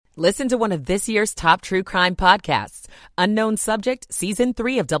Listen to one of this year's top true crime podcasts. Unknown Subject, Season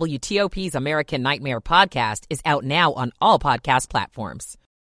 3 of WTOP's American Nightmare podcast is out now on all podcast platforms.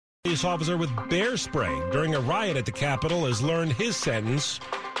 Police officer with bear spray during a riot at the Capitol has learned his sentence.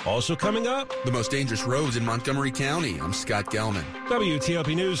 Also coming up, the most dangerous roads in Montgomery County. I'm Scott Gelman.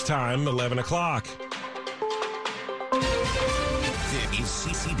 WTOP News Time, 11 o'clock. This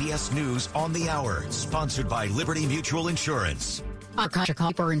is CBS News on the Hour, sponsored by Liberty Mutual Insurance. In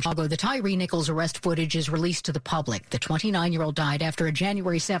Chicago, the Tyre Nichols arrest footage is released to the public. The 29-year-old died after a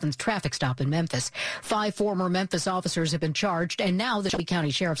January 7th traffic stop in Memphis. 5 former Memphis officers have been charged, and now the Shelby County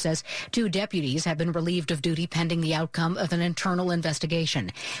Sheriff says 2 deputies have been relieved of duty pending the outcome of an internal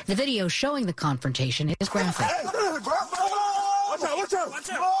investigation. The video showing the confrontation is graphic. Watch out.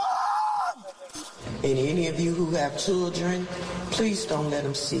 And any of you who have children, please don't let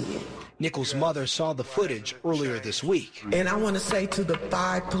them see it. Nichols' mother saw the footage earlier this week. And I want to say to the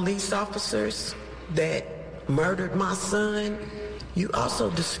 5 police officers that murdered my son, you also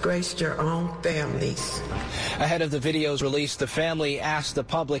disgraced your own families. Ahead of the video's release, the family asked the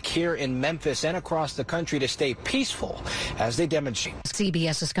public here in Memphis and across the country to stay peaceful as they demonstrate.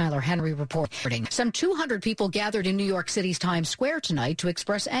 CBS's Skylar Henry reporting. Some 200 people gathered in New York City's Times Square tonight to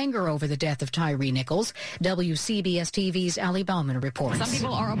express anger over the death of Tyre Nichols. WCBS TV's Ali Bauman reports. Some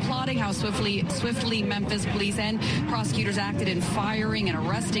people are applauding how swiftly Memphis police and prosecutors acted in firing and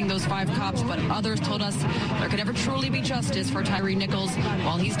arresting those 5 cops, but others told us there could never truly be justice for Tyre Nichols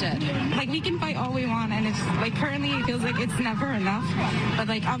while he's dead. Like, we can fight all we want, and it's like currently it feels like it's never enough. But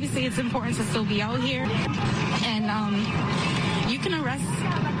like, obviously it's important to still be out here. And you can arrest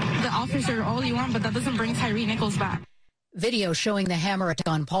the officer all you want, but that doesn't bring Tyre Nichols back. Video showing the hammer attack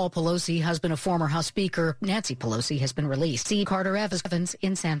on Paul Pelosi, husband of former House Speaker Nancy Pelosi, has been released. See Carter Evans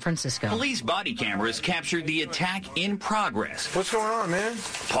in San Francisco. Police body cameras captured the attack in progress. What's going on, man?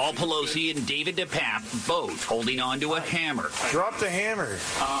 Paul Pelosi and David DePape both holding on to a hammer. Drop the hammer.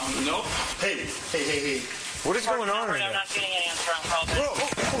 Nope. Hey. What is going on right now? I'm not getting any answer on calls.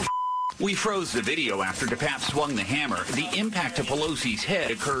 Whoa. We froze the video after DePape swung the hammer. The impact to Pelosi's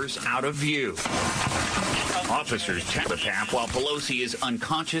head occurs out of view. Officers check DePape while Pelosi is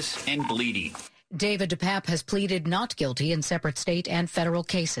unconscious and bleeding. David DePape has pleaded not guilty in separate state and federal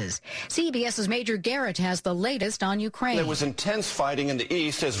cases. CBS's Major Garrett has the latest on Ukraine. There was intense fighting in the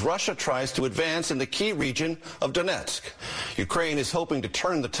east as Russia tries to advance in the key region of Donetsk. Ukraine is hoping to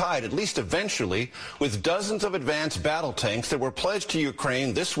turn the tide, at least eventually, with dozens of advanced battle tanks that were pledged to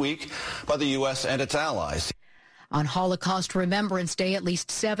Ukraine this week by the U.S. and its allies. On Holocaust Remembrance Day, at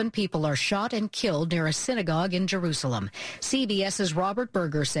least 7 people are shot and killed near a synagogue in Jerusalem. CBS's Robert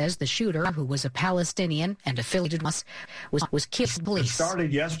Berger says the shooter, who was a Palestinian and affiliated was killed by police. It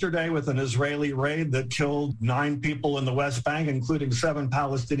started yesterday with an Israeli raid that killed 9 people in the West Bank, including 7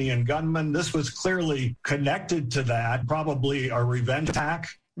 Palestinian gunmen. This was clearly connected to that, probably a revenge attack.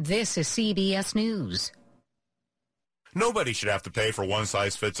 This is CBS News. Nobody should have to pay for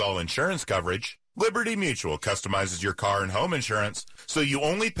one-size-fits-all insurance coverage. Liberty Mutual customizes your car and home insurance, so you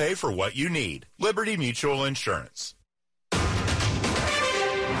only pay for what you need. Liberty Mutual Insurance.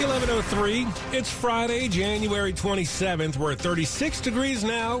 11:03. It's Friday, January 27th. We're at 36 degrees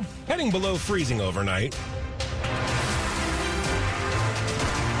now, heading below freezing overnight.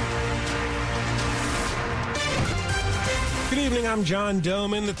 Good evening, I'm John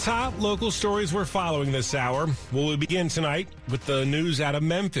Doman. The top local stories we're following this hour. We'll begin tonight with the news out of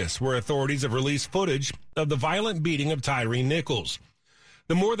Memphis, where authorities have released footage of the violent beating of Tyre Nichols.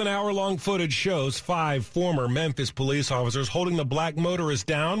 The more than hour-long footage shows 5 former Memphis police officers holding the black motorist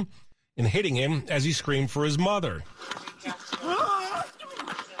down and hitting him as he screamed for his mother.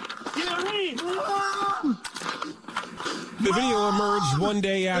 The video emerged one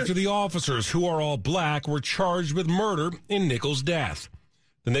day after the officers, who are all black, were charged with murder in Nichols' death.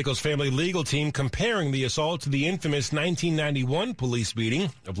 The Nichols family legal team comparing the assault to the infamous 1991 police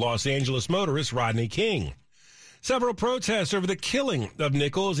beating of Los Angeles motorist Rodney King. Several protests over the killing of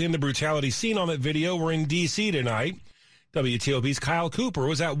Nichols and the brutality seen on that video were in D.C. tonight. WTOP's Kyle Cooper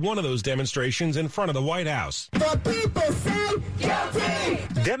was at one of those demonstrations in front of the White House. The people say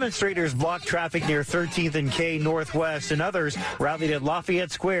guilty! Demonstrators blocked traffic near 13th and K Northwest, and others rallied at Lafayette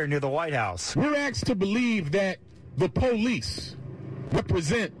Square near the White House. We're asked to believe that the police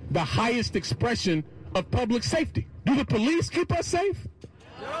represent the highest expression of public safety. Do the police keep us safe?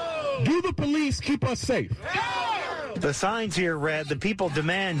 No. Do the police keep us safe? No. The signs here read, "The people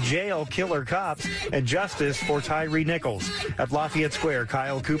demand jail killer cops and justice for Tyre Nichols." At Lafayette Square,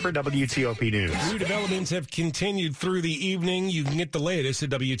 Kyle Cooper, WTOP News. New developments have continued through the evening. You can get the latest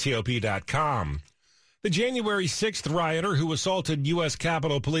at WTOP.com. The January 6th rioter who assaulted U.S.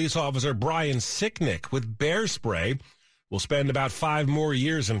 Capitol Police Officer Brian Sicknick with bear spray will spend about 5 more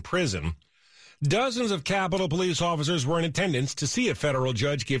years in prison. Dozens of Capitol Police officers were in attendance to see a federal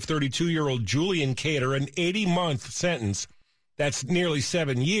judge give 32-year-old Julian Cater an 80-month sentence. That's nearly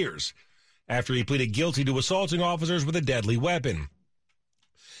 7 years, after he pleaded guilty to assaulting officers with a deadly weapon.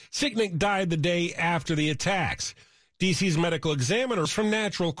 Sicknick died the day after the attacks. D.C.'s medical examiner from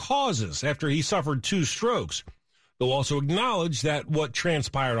natural causes after he suffered 2 strokes, though also acknowledged that what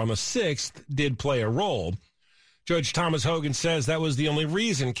transpired on the 6th did play a role. Judge Thomas Hogan says that was the only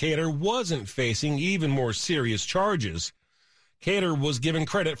reason Cater wasn't facing even more serious charges. Cater was given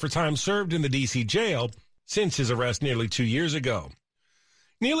credit for time served in the D.C. jail since his arrest nearly 2 years ago.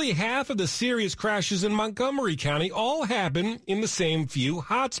 Nearly half of the serious crashes in Montgomery County all happen in the same few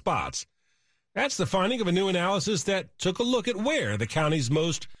hotspots. That's the finding of a new analysis that took a look at where the county's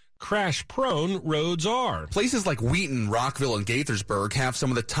most crash-prone roads are. Places like Wheaton, Rockville, and Gaithersburg have some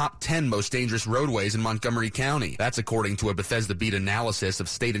of the top 10 most dangerous roadways in Montgomery County. That's according to a Bethesda Beat analysis of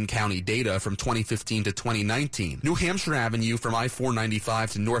state and county data from 2015 to 2019. New Hampshire Avenue from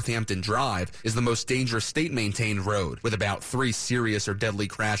I-495 to Northampton Drive is the most dangerous state-maintained road, with about 3 serious or deadly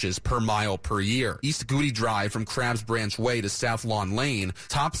crashes per mile per year. East Goody Drive from Crabs Branch Way to South Lawn Lane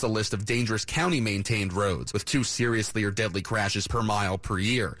tops the list of dangerous county-maintained roads, with 2 seriously or deadly crashes per mile per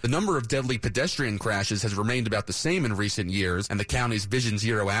year. The number of deadly pedestrian crashes has remained about the same in recent years, and the county's Vision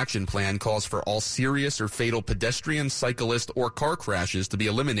Zero action plan calls for all serious or fatal pedestrian, cyclist, or car crashes to be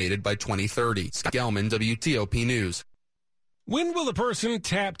eliminated by 2030. Scott Gelman, WTOP News. When will the person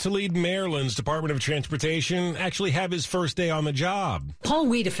tapped to lead Maryland's Department of Transportation actually have his first day on the job? Paul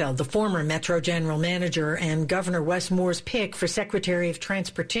Wiedefeld, the former Metro General Manager and Governor Wes Moore's pick for Secretary of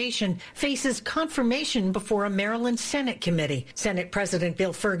Transportation, faces confirmation before a Maryland Senate committee. Senate President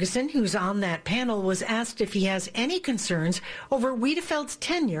Bill Ferguson, who's on that panel, was asked if he has any concerns over Wiedefeld's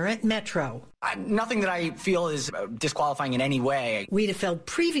tenure at Metro. Nothing that I feel is disqualifying in any way. Wiedefeld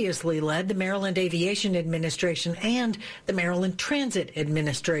previously led the Maryland Aviation Administration and the Maryland Transit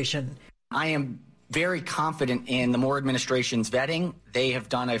Administration. I am very confident in the Moore administration's vetting. They have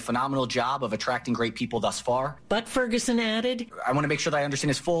done a phenomenal job of attracting great people thus far. But Ferguson added, I want to make sure that I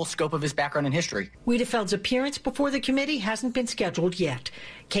understand his full scope of his background and history. Wiedefeld's appearance before the committee hasn't been scheduled yet.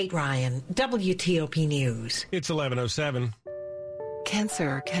 Kate Ryan, WTOP News. It's 11:07.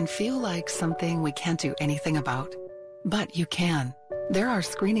 Cancer can feel like something we can't do anything about, but you can. There are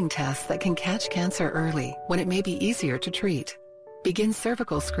screening tests that can catch cancer early when it may be easier to treat. Begin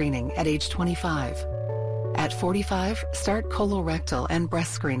cervical screening at age 25. At 45, start colorectal and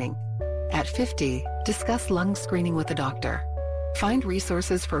breast screening. At 50, discuss lung screening with a doctor. Find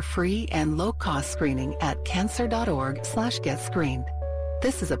resources for free and low-cost screening at cancer.org/getscreened.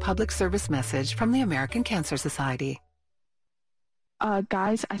 This is a public service message from the American Cancer Society.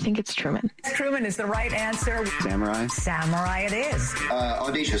 Guys, I think it's Truman. Truman is the right answer. Samurai. Samurai it is.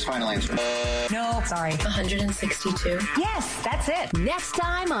 Audacious final answer. No, sorry. 162. Yes, that's it. Next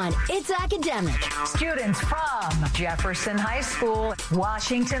time on It's Academic. Students from Jefferson High School,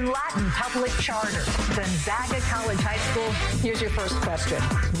 Washington Latin Public Charter, Gonzaga College High School. Here's your first question.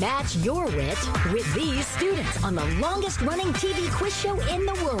 Match your wit with these students on the longest-running TV quiz show in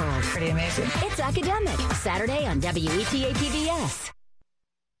the world. Pretty amazing. It's Academic, Saturday on WETA PBS.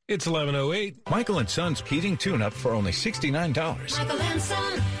 It's 11:08. Michael and Son's heating tune-up for only $69. Michael and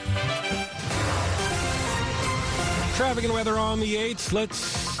Son. Traffic and weather on the 8s.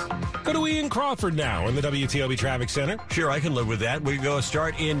 Let's go to Ian Crawford now in the WTOP Traffic Center. Sure, I can live with that. We go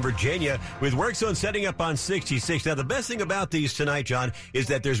start in Virginia with work zone setting up on 66. Now, the best thing about these tonight, John, is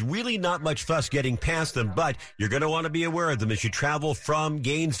that there's really not much fuss getting past them, but you're going to want to be aware of them as you travel from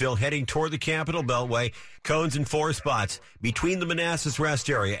Gainesville heading toward the Capitol Beltway. Cones in 4 spots between the Manassas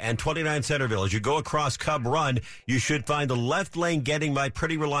Rest area and 29 Centerville. As you go across Cub Run, you should find the left lane getting by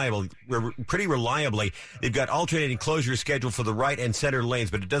pretty reliably. They've got alternating closures scheduled for the right and center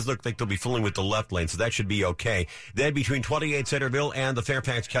lanes, but it does look like they'll be filling with the left lane, so that should be okay. Then between 28 Centerville and the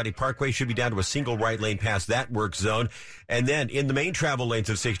Fairfax County Parkway should be down to a single right lane past that work zone. And then in the main travel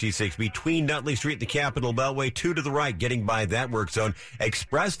lanes of 66, between Nutley Street and the Capitol Beltway, 2 to the right, getting by that work zone.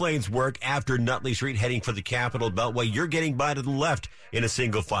 Express lanes work after Nutley Street, heading for the Capitol Beltway. You're getting by to the left in a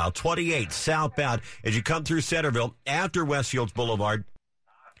single file. 28 southbound as you come through Centerville after Westfields Boulevard.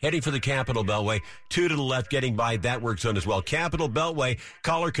 heading for the Capitol Beltway. 2 to the left, getting by that work zone as well. Capitol Beltway,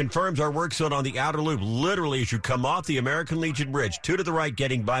 caller confirms our work zone on the outer loop, literally as you come off the American Legion Bridge. 2 to the right,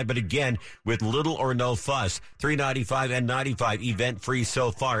 getting by, but again, with little or no fuss. 395 and 95, event-free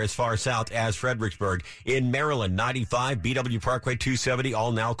so far, as far south as Fredericksburg. In Maryland, 95, BW Parkway 270,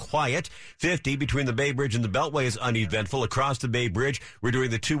 all now quiet. 50 between the Bay Bridge and the Beltway is uneventful. Across the Bay Bridge, we're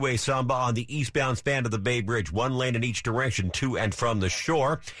doing the two-way samba on the eastbound span of the Bay Bridge. 1 lane in each direction, to and from the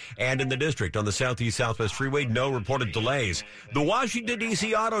shore. And in the district on the Southeast-Southwest Freeway, no reported delays. The Washington,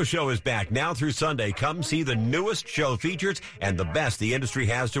 D.C. Auto Show is back now through Sunday. Come see the newest show features and the best the industry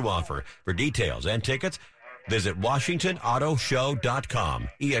has to offer. For details and tickets, visit WashingtonAutoShow.com.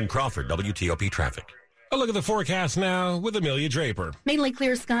 Ian Crawford, WTOP Traffic. A look at the forecast now with Amelia Draper. Mainly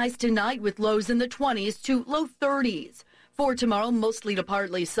clear skies tonight with lows in the 20s to low 30s. For tomorrow, mostly to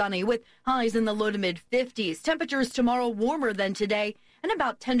partly sunny with highs in the low to mid 50s. Temperatures tomorrow warmer than today and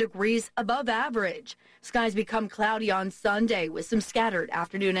about 10 degrees above average. Skies become cloudy on Sunday with some scattered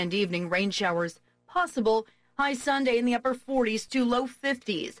afternoon and evening rain showers possible. High Sunday in the upper 40s to low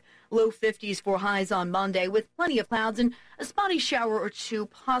 50s. Low 50s for highs on Monday with plenty of clouds and a spotty shower or two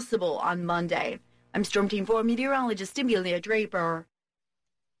possible on Monday. I'm Storm Team 4 meteorologist Amelia Draper.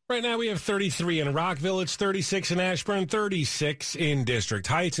 Right now we have 33 in Rockville. It's 36 in Ashburn, 36 in District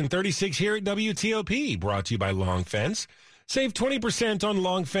Heights, and 36 here at WTOP. Brought to you by Long Fence. Save 20% on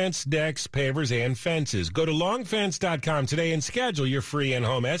Long Fence decks, pavers, and fences. Go to longfence.com today and schedule your free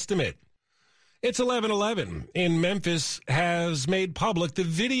in-home estimate. It's 11:11. In Memphis has made public the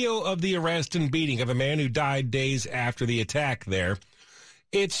video of the arrest and beating of a man who died days after the attack there.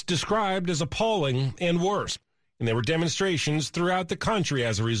 It's described as appalling and worse. And there were demonstrations throughout the country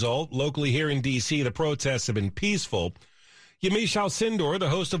as a result. Locally here in D.C., the protests have been peaceful. Yamiche Alcindor, the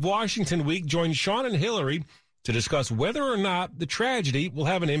host of Washington Week, joined Sean and Hillary to discuss whether or not the tragedy will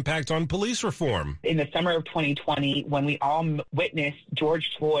have an impact on police reform. In the summer of 2020, when we all witnessed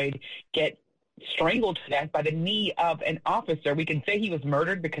George Floyd get strangled to death by the knee of an officer, we can say he was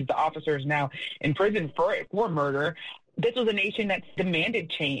murdered because the officer is now in prison for murder. This was a nation that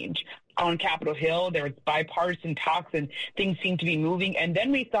demanded change. On Capitol Hill, there was bipartisan talks and things seemed to be moving. And then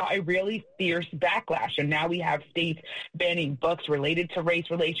we saw a really fierce backlash. And now we have states banning books related to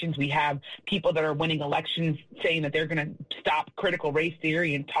race relations. We have people that are winning elections saying that they're going to stop critical race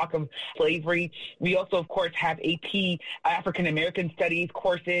theory and talk of slavery. We also, of course, have AP African American Studies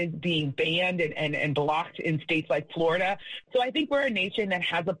courses being banned and blocked in states like Florida. So I think we're a nation that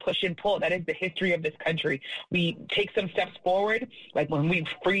has a push and pull. That is the history of this country. We take some steps forward, like when we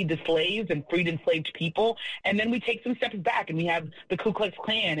freed the slaves and freed enslaved people, and then we take some steps back and we have the Ku Klux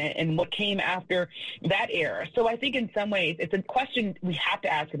Klan and what came after that era. So I think in some ways it's a question we have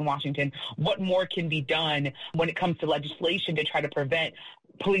to ask in Washington, what more can be done when it comes to legislation to try to prevent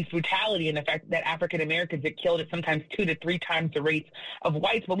police brutality and the fact that African Americans get killed at sometimes 2 to 3 times the rates of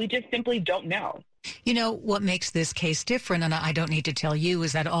whites, but we just simply don't know. You know, what makes this case different, and I don't need to tell you,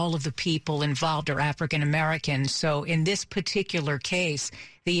 is that all of the people involved are African Americans. So in this particular case,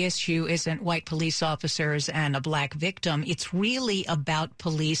 the issue isn't white police officers and a black victim. It's really about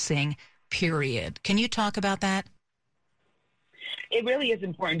policing, period. Can you talk about that? It really is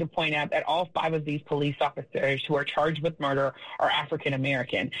important to point out that all 5 of these police officers who are charged with murder are African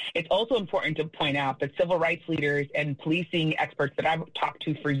American. It's also important to point out that civil rights leaders and policing experts that I've talked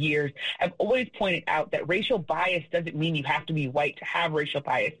to for years have always pointed out that racial bias doesn't mean you have to be white to have racial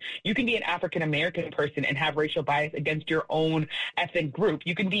bias. You can be an African American person and have racial bias against your own ethnic group.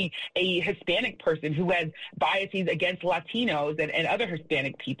 You can be a Hispanic person who has biases against Latinos and other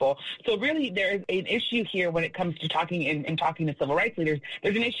Hispanic people. So really there is an issue here when it comes to talking to civil rights leaders.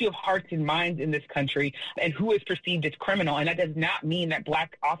 There's an issue of hearts and minds in this country and who is perceived as criminal. And that does not mean that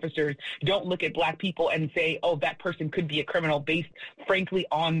black officers don't look at black people and say, oh, that person could be a criminal based, frankly,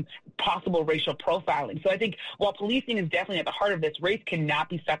 on possible racial profiling. So I think while policing is definitely at the heart of this, race cannot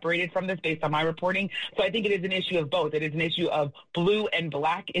be separated from this based on my reporting. So I think it is an issue of both. It is an issue of blue and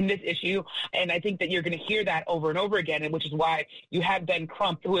black in this issue. And I think that you're going to hear that over and over again, and which is why you have Ben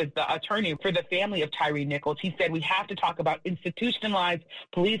Crump, who is the attorney for the family of Tyre Nichols. He said we have to talk about institutionalized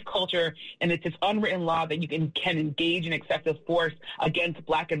police culture, and it's this unwritten law that you can engage in excessive force against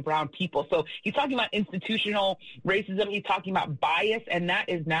black and brown people. So he's talking about institutional racism. He's talking about bias, and that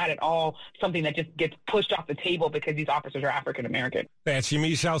is not at all something that just gets pushed off the table because these officers are African American. That's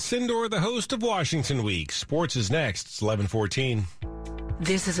Yamiche Alcindor, the host of Washington Week. Sports is next. It's 11:14.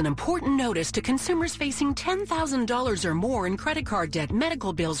 This is an important notice to consumers facing $10,000 or more in credit card debt,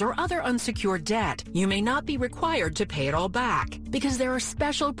 medical bills, or other unsecured debt. You may not be required to pay it all back because there are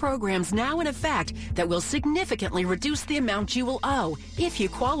special programs now in effect that will significantly reduce the amount you will owe if you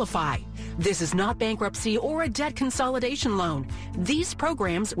qualify. This is not bankruptcy or a debt consolidation loan. These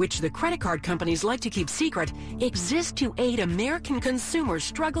programs, which the credit card companies like to keep secret, exist to aid American consumers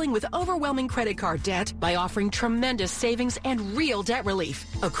struggling with overwhelming credit card debt by offering tremendous savings and real debt relief.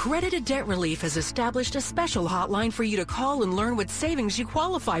 Accredited Debt Relief has established a special hotline for you to call and learn what savings you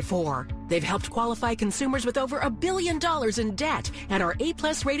qualify for. They've helped qualify consumers with over $1 billion in debt and are A+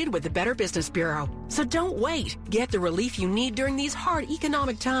 rated with the Better Business Bureau. So don't wait. Get the relief you need during these hard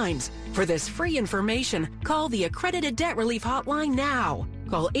economic times. For this free information, call the Accredited Debt Relief Hotline now.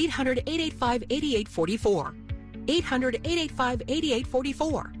 Call 800-885-8844.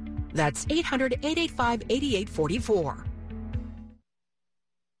 800-885-8844. That's 800-885-8844.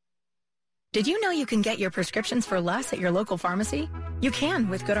 Did you know you can get your prescriptions for less at your local pharmacy? You can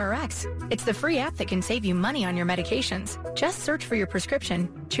with GoodRx. It's the free app that can save you money on your medications. Just search for your prescription,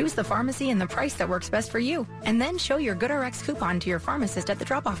 choose the pharmacy and the price that works best for you, and then show your GoodRx coupon to your pharmacist at the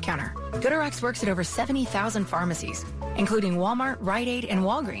drop-off counter. GoodRx works at over 70,000 pharmacies, including Walmart, Rite Aid, and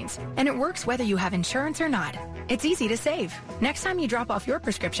Walgreens, and it works whether you have insurance or not. It's easy to save. Next time you drop off your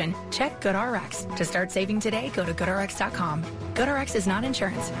prescription, check GoodRx. To start saving today, go to GoodRx.com. GoodRx is not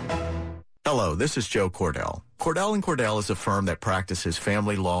insurance. Hello, this is Joe Cordell. Cordell & Cordell is a firm that practices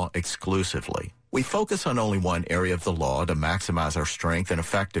family law exclusively. We focus on only one area of the law to maximize our strength and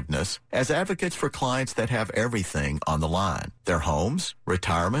effectiveness as advocates for clients that have everything on the line. Their homes,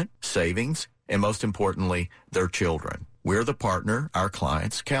 retirement, savings, and most importantly, their children. We're the partner our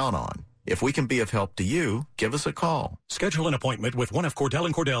clients count on. If we can be of help to you, give us a call. Schedule an appointment with one of Cordell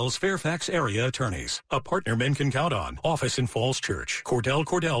 & Cordell's Fairfax area attorneys. A partner men can count on. Office in Falls Church.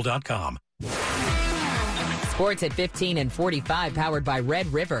 CordellCordell.com. Sports at 15 and 45, powered by Red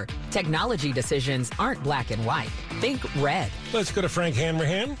River. Technology decisions aren't black and white. Think red. Let's go to Frank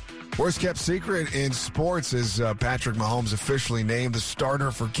Hanrahan. Worst kept secret in sports is Patrick Mahomes officially named the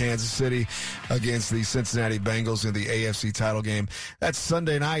starter for Kansas City against the Cincinnati Bengals in the AFC title game. That's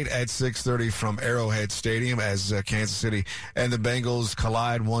Sunday night at 6:30 from Arrowhead Stadium as Kansas City and the Bengals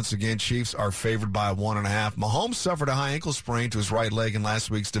collide once again. Chiefs are favored by 1.5. Mahomes suffered a high ankle sprain to his right leg in last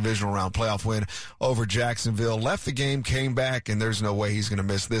week's divisional round playoff win over Jacksonville. Left the game, came back, and there's no way he's going to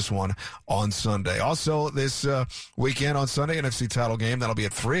miss this one on Sunday. Also, this weekend on Sunday, NFC title game. That'll be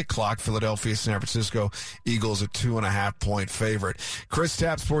at 3 o'clock. Philadelphia, San Francisco Eagles, a 2.5-point favorite.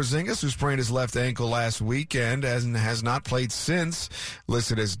 Kristaps Porzingis, who sprained his left ankle last weekend and has not played since,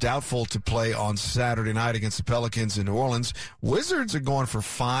 listed as doubtful to play on Saturday night against the Pelicans in New Orleans. Wizards are going for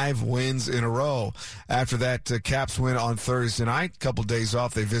 5 wins in a row. After that Caps win on Thursday night, a couple days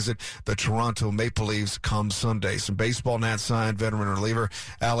off, they visit the Toronto Maple Leafs come Sunday. Some baseball, Nat signed veteran reliever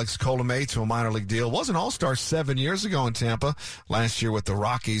Alex Colomé to a minor league deal. Was an all-star 7 years ago in Tampa, last year with the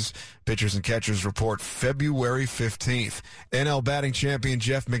Rockies. Pitchers and catchers report February 15th. NL batting champion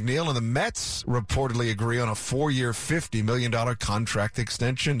Jeff McNeil and the Mets reportedly agree on a 4-year, $50 million contract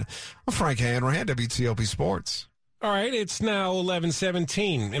extension. Frank Hanrahan, WTOP Sports. All right, it's now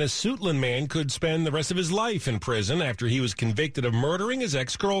 11:17, and a Suitland man could spend the rest of his life in prison after he was convicted of murdering his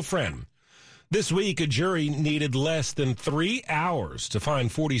ex-girlfriend. This week, a jury needed less than 3 hours to find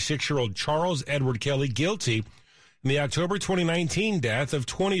 46-year-old Charles Edward Kelly guilty in the October 2019 death of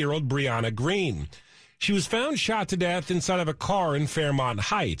 20-year-old Brianna Green. She was found shot to death inside of a car in Fairmont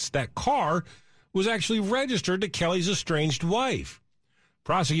Heights. That car was actually registered to Kelly's estranged wife.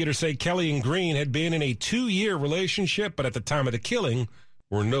 Prosecutors say Kelly and Green had been in a 2-year relationship, but at the time of the killing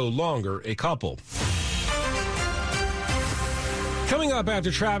were no longer a couple. Coming up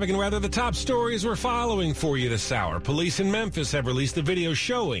after traffic and weather, the top stories we're following for you this hour. Police in Memphis have released a video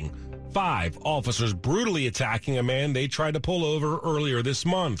showing 5 officers brutally attacking a man they tried to pull over earlier this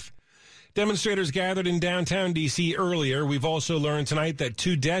month. Demonstrators gathered in downtown D.C. earlier. We've also learned tonight that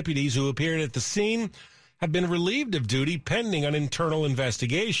 2 deputies who appeared at the scene have been relieved of duty pending an internal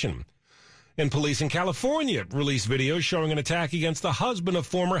investigation. And police in California released videos showing an attack against the husband of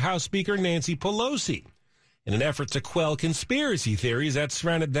former House Speaker Nancy Pelosi in an effort to quell conspiracy theories that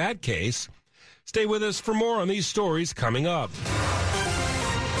surrounded that case. Stay with us for more on these stories coming up.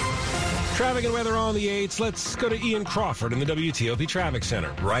 Traffic and weather on the 8s. Let's go to Ian Crawford in the WTOP Traffic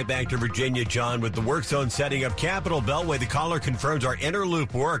Center. Right back to Virginia, John, with the work zone setting up Capitol Beltway. The caller confirms our inner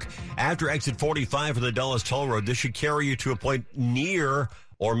loop work after exit 45 for the Dulles Toll Road. This should carry you to a point near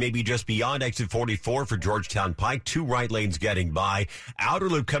or maybe just beyond exit 44 for Georgetown Pike. 2 right lanes getting by. Outer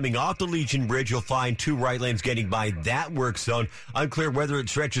loop coming off the Legion Bridge, you'll find 2 right lanes getting by that work zone. Unclear whether it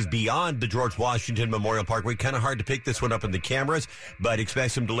stretches beyond the George Washington Memorial Parkway. Kind of hard to pick this one up in the cameras, but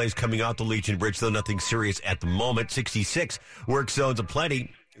expect some delays coming off the Legion Bridge, though nothing serious at the moment. 66 work zones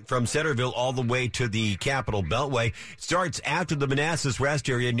aplenty from Centerville all the way to the Capitol Beltway. Starts after the Manassas Rest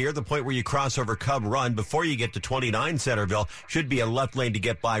area near the point where you cross over Cub Run before you get to 29 Centerville. Should be a left lane to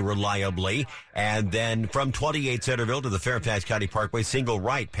get by reliably. And then from 28 Centerville to the Fairfax County Parkway, single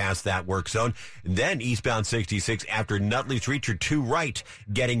right past that work zone. Then eastbound 66 after Nutley's Reach, or 2 right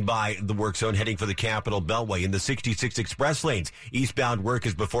getting by the work zone heading for the Capitol Beltway. In the 66 express lanes, eastbound work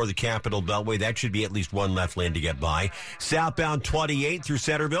is before the Capitol Beltway. That should be at least 1 left lane to get by. Southbound 28 through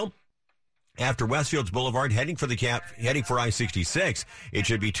Centerville after Westfields Boulevard, heading for I-66. It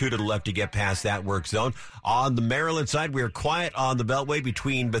should be 2 to the left to get past that work zone. On the Maryland side, we are quiet on the Beltway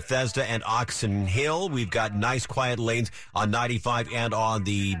between Bethesda and Oxon Hill. We've got nice quiet lanes on 95 and on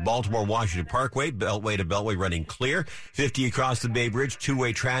the Baltimore-Washington Parkway. Beltway to Beltway running clear. 50 across the Bay Bridge,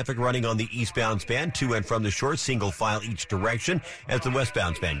 2-way traffic running on the eastbound span, to and from the shore, single file each direction as the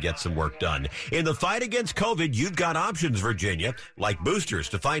westbound span gets some work done. In the fight against COVID, you've got options, Virginia, like boosters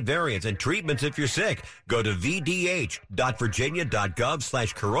to fight variants and treatments if you're sick. Go to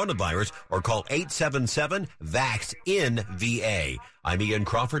vdh.virginia.gov/coronavirus or call 877-VAX-IN-VA. I'm Ian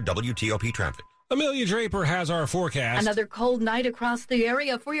Crawford, WTOP Traffic. Amelia Draper has our forecast. Another cold night across the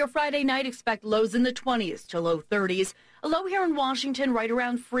area. For your Friday night, expect lows in the 20s to low 30s. A low here in Washington right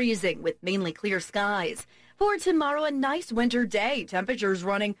around freezing with mainly clear skies. For tomorrow, a nice winter day. Temperatures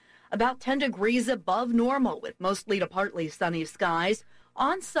running about 10 degrees above normal with mostly to partly sunny skies.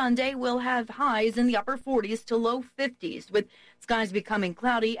 On Sunday, we'll have highs in the upper 40s to low 50s, with skies becoming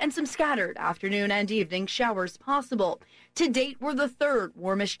cloudy and some scattered afternoon and evening showers possible. To date, we're the 3rd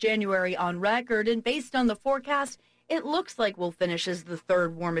warmest January on record, and based on the forecast, it looks like we'll finish as the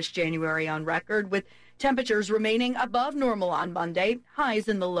 3rd warmest January on record, with temperatures remaining above normal on Monday, highs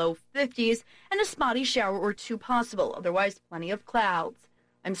in the low 50s, and a spotty shower or 2 possible, otherwise plenty of clouds.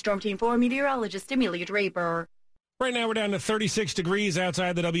 I'm Storm Team 4 meteorologist Amelia Draper. Right now we're down to 36 degrees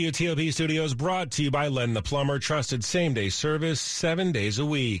outside the WTOP studios, brought to you by Len the Plumber. Trusted same-day service 7 days a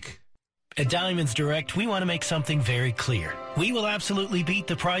week. At Diamonds Direct, we want to make something very clear. We will absolutely beat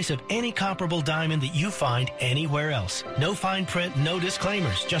the price of any comparable diamond that you find anywhere else. No fine print, no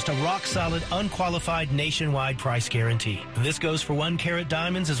disclaimers, just a rock-solid, unqualified nationwide price guarantee. This goes for 1-carat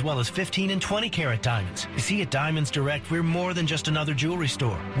diamonds as well as 15 and 20-carat diamonds. You see, at Diamonds Direct, we're more than just another jewelry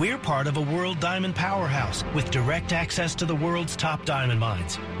store. We're part of a world diamond powerhouse with direct access to the world's top diamond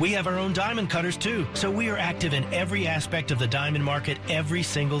mines. We have our own diamond cutters, too, so we are active in every aspect of the diamond market every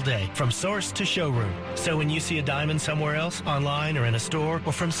single day, from source to showroom. So when you see a diamond somewhere else, online or in a store,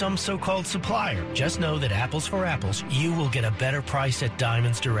 or from some so-called supplier, just know that apples for apples, you will get a better price at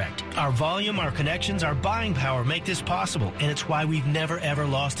Diamonds Direct. Our volume, our connections, our buying power make this possible, and it's why we've never ever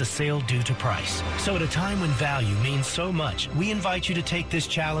lost a sale due to price. So at a time when value means so much, we invite you to take this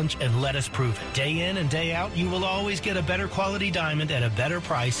challenge and let us prove it. Day in and day out, you will always get a better quality diamond at a better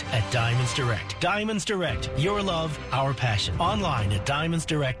price at Diamonds Direct. Diamonds Direct, your love, our passion. Online at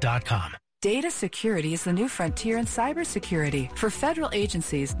diamondsdirect.com. Data security is the new frontier in cybersecurity. For federal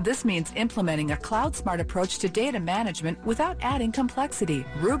agencies, this means implementing a cloud-smart approach to data management without adding complexity.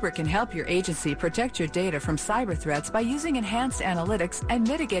 Rubrik can help your agency protect your data from cyber threats by using enhanced analytics and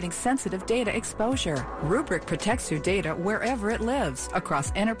mitigating sensitive data exposure. Rubrik protects your data wherever it lives,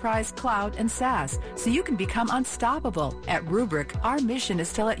 across enterprise, cloud, and SaaS, so you can become unstoppable. At Rubrik, our mission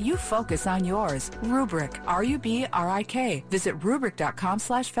is to let you focus on yours. Rubrik, R-U-B-R-I-K. Visit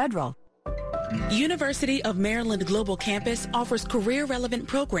Rubrik.com/federal. University of Maryland Global Campus offers career-relevant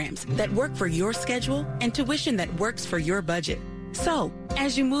programs that work for your schedule and tuition that works for your budget. So,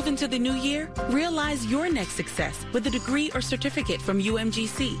 as you move into the new year, realize your next success with a degree or certificate from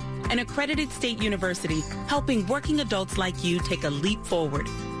UMGC, an accredited state university helping working adults like you take a leap forward.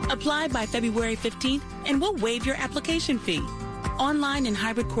 Apply by February 15th and we'll waive your application fee. Online and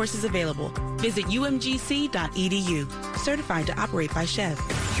hybrid courses available. Visit umgc.edu. Certified to operate by Chev.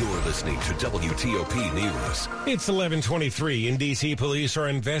 You're listening to WTOP News. It's 11:23, and D.C. police are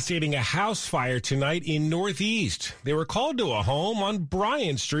investigating a house fire tonight in Northeast. They were called to a home on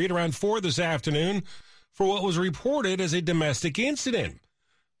Bryant Street around 4 this afternoon for what was reported as a domestic incident.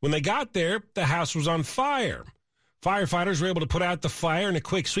 When they got there, the house was on fire. Firefighters were able to put out the fire, and a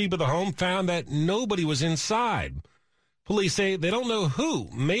quick sweep of the home found that nobody was inside. Police say they don't know who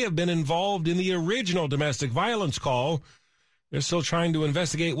may have been involved in the original domestic violence call. They're still trying to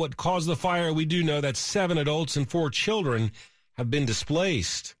investigate what caused the fire. We do know that 7 adults and 4 children have been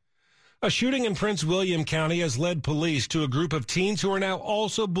displaced. A shooting in Prince William County has led police to a group of teens who are now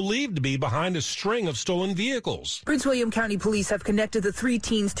also believed to be behind a string of stolen vehicles. Prince William County police have connected the 3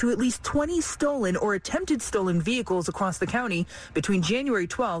 teens to at least 20 stolen or attempted stolen vehicles across the county between January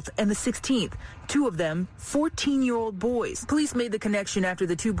 12th and the 16th. 2 of them, 14-year-old boys. Police made the connection after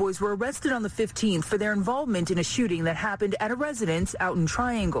the 2 boys were arrested on the 15th for their involvement in a shooting that happened at a residence out in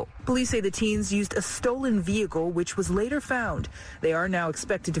Triangle. Police say the teens used a stolen vehicle, which was later found. They are now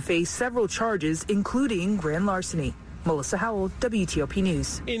expected to face several charges, including grand larceny. Melissa Howell, WTOP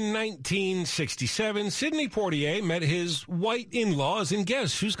News. In 1967, Sidney Poitier met his white in-laws, and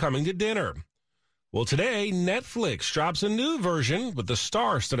guess who's coming to dinner? Well, today, Netflix drops a new version with the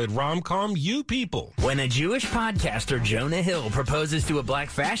star-studded rom-com You People. When a Jewish podcaster, Jonah Hill, proposes to a black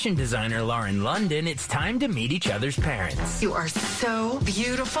fashion designer, Lauren London, it's time to meet each other's parents. You are so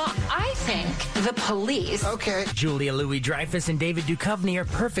beautiful. I think the police. Okay. Julia Louis-Dreyfus and David Duchovny are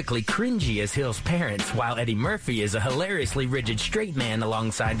perfectly cringy as Hill's parents, while Eddie Murphy is a hilariously rigid straight man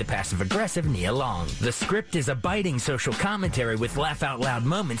alongside the passive-aggressive Nia Long. The script is a biting social commentary with laugh-out-loud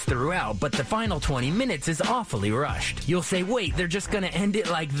moments throughout, but the final 20 minutes is awfully rushed. You'll say, wait, they're just gonna end it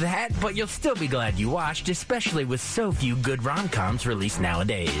like that? But you'll still be glad you watched, especially with so few good rom-coms released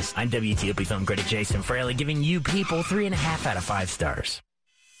nowadays. I'm WTOP film critic Jason Fraley, giving You People 3.5 out of 5 stars.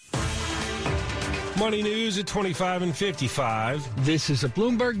 Money news at 25 and 55. This is a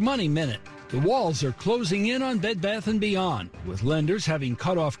Bloomberg Money Minute. The walls are closing in on Bed Bath & Beyond, with lenders having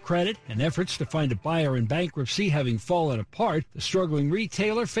cut off credit and efforts to find a buyer in bankruptcy having fallen apart. The struggling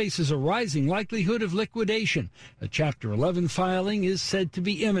retailer faces a rising likelihood of liquidation. A Chapter 11 filing is said to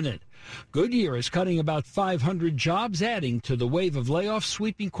be imminent. Goodyear is cutting about 500 jobs, adding to the wave of layoffs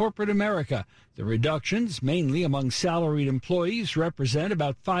sweeping corporate America. The reductions, mainly among salaried employees, represent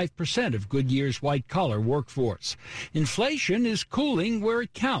about 5% of Goodyear's white-collar workforce. Inflation is cooling where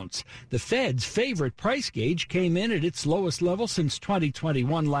it counts. The Fed's favorite price gauge came in at its lowest level since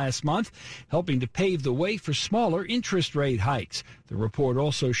 2021 last month, helping to pave the way for smaller interest rate hikes. The report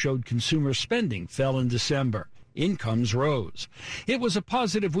also showed consumer spending fell in December. Incomes rose. It was a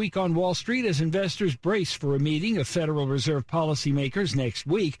positive week on Wall Street as investors brace for a meeting of Federal Reserve policymakers next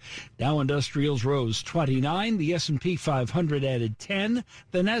week. Dow Industrials rose 29, the S&P 500 added 10,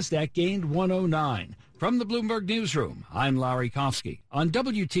 the Nasdaq gained 109. From the Bloomberg Newsroom, I'm Larry Kofsky on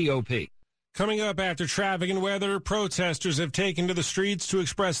WTOP. Coming up after traffic and weather, protesters have taken to the streets to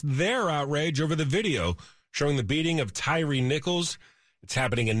express their outrage over the video showing the beating of Tyre Nichols. It's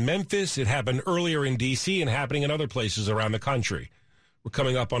happening in Memphis. It happened earlier in D.C. and happening in other places around the country. We're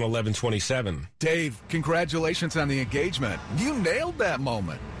coming up on 11:27. Dave, congratulations on the engagement. You nailed that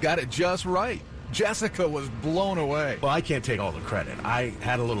moment. Got it just right. Jessica was blown away. Well, I can't take all the credit. I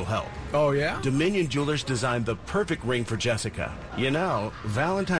had a little help. Oh, yeah? Dominion Jewelers designed the perfect ring for Jessica. You know, Valentine's